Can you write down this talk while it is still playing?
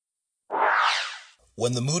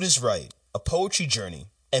When the Mood is Right, A Poetry Journey,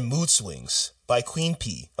 and Mood Swings by Queen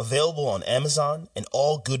P, available on Amazon and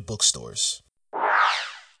all good bookstores.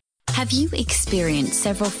 Have you experienced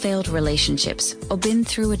several failed relationships or been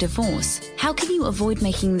through a divorce? How can you avoid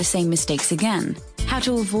making the same mistakes again? How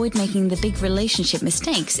to avoid making the big relationship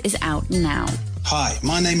mistakes is out now. Hi,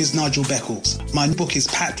 my name is Nigel Beckles. My book is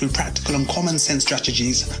packed with practical and common sense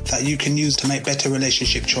strategies that you can use to make better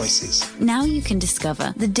relationship choices. Now you can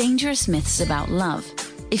discover the dangerous myths about love.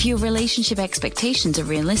 If your relationship expectations are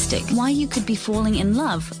realistic, why you could be falling in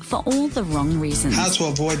love for all the wrong reasons. How to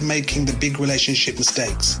avoid making the big relationship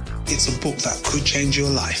mistakes. It's a book that could change your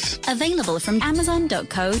life. Available from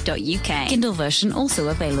amazon.co.uk. Kindle version also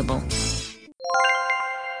available.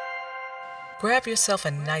 Grab yourself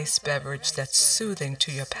a nice beverage that's soothing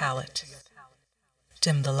to your palate.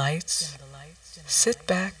 Dim the lights, sit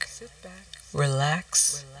back,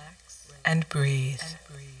 relax, and breathe.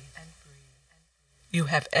 You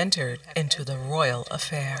have entered into the royal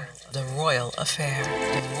affair, the royal affair,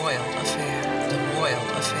 the royal affair, the royal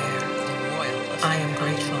affair, the royal affair. I am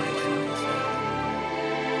grateful.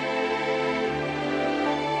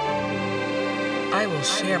 I will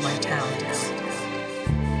share my talents.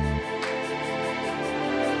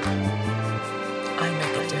 I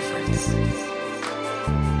make a difference.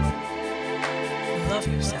 Love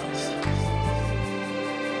yourself.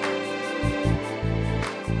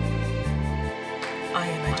 I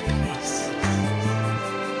am at peace.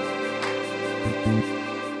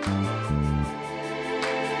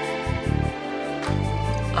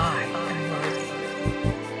 I am worthy.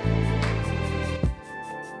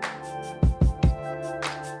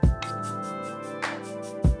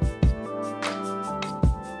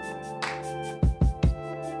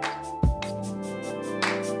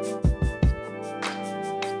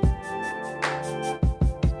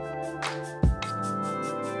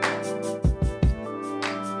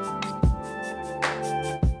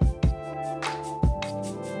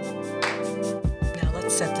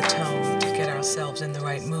 Set the tone to get ourselves in the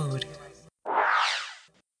right mood.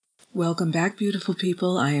 Welcome back, beautiful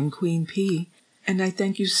people. I am Queen P, and I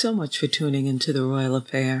thank you so much for tuning into the Royal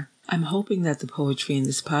Affair. I'm hoping that the poetry in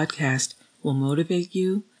this podcast will motivate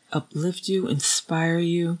you, uplift you, inspire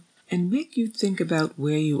you, and make you think about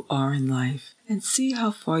where you are in life and see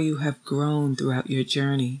how far you have grown throughout your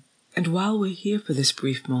journey. And while we're here for this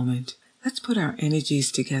brief moment, let's put our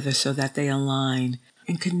energies together so that they align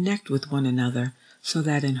and connect with one another, so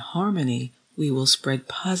that in harmony we will spread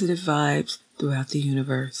positive vibes throughout the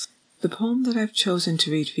universe. The poem that I've chosen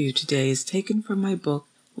to read for you today is taken from my book,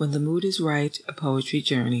 When the Mood is Right, A Poetry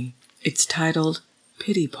Journey. It's titled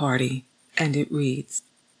Pity Party, and it reads,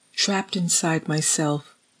 Trapped inside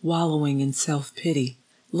myself, wallowing in self-pity,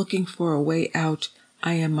 looking for a way out,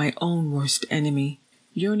 I am my own worst enemy.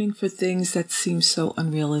 Yearning for things that seem so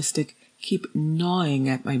unrealistic, keep gnawing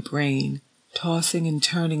at my brain, tossing and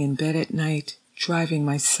turning in bed at night, driving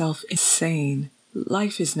myself insane.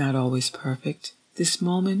 Life is not always perfect. This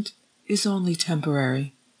moment is only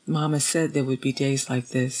temporary. Mama said there would be days like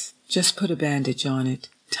this. Just put a bandage on it.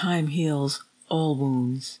 Time heals all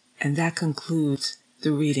wounds. And that concludes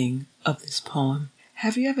the reading of this poem.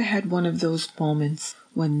 Have you ever had one of those moments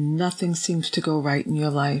when nothing seems to go right in your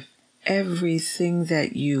life? Everything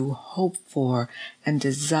that you hope for and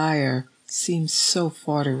desire seems so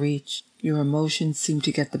far to reach. Your emotions seem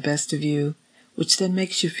to get the best of you, which then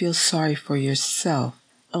makes you feel sorry for yourself,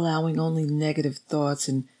 allowing only negative thoughts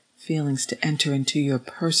and feelings to enter into your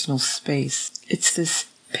personal space. It's this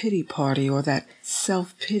pity party or that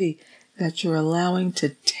self-pity that you're allowing to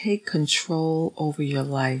take control over your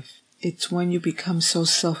life. It's when you become so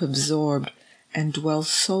self-absorbed and dwell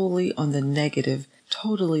solely on the negative,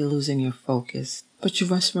 totally losing your focus. But you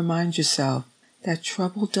must remind yourself that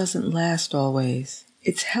trouble doesn't last always.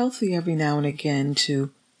 It's healthy every now and again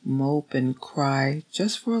to mope and cry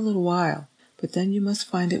just for a little while, but then you must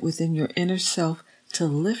find it within your inner self to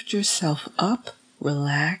lift yourself up,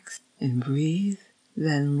 relax, and breathe,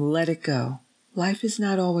 then let it go. Life is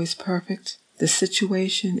not always perfect. The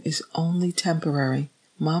situation is only temporary.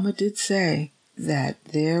 Mama did say that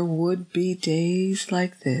there would be days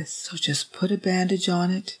like this, so just put a bandage on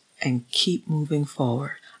it and keep moving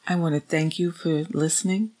forward. I want to thank you for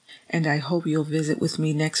listening, and I hope you'll visit with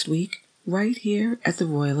me next week right here at the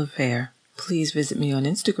Royal Affair. Please visit me on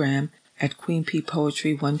Instagram at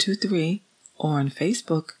QueenPPoetry123 or on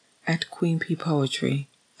Facebook at Queen P Poetry.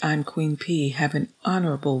 I'm Queen P. Have an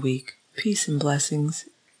honorable week. Peace and blessings.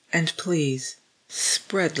 And please,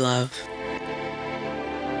 spread love.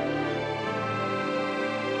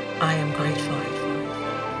 I am grateful.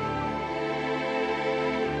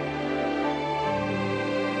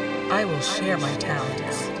 I will share my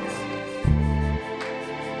talents.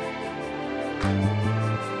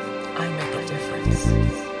 I make a difference.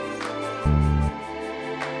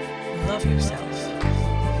 Love yourself.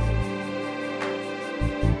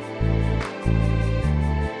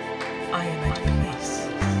 I am at peace.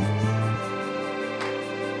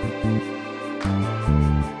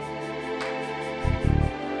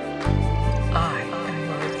 I am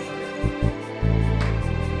worthy.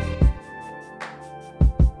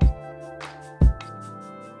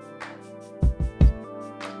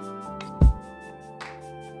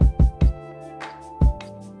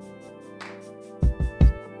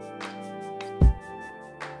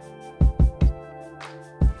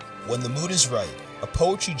 When the Mood is Right, A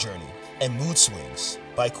Poetry Journey and Mood Swings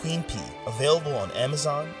by Queen P. Available on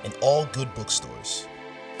Amazon and all good bookstores.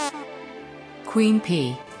 Queen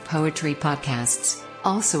P. Poetry Podcasts.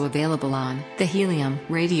 Also available on the Helium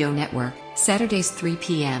Radio Network, Saturdays 3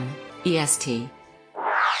 p.m. EST.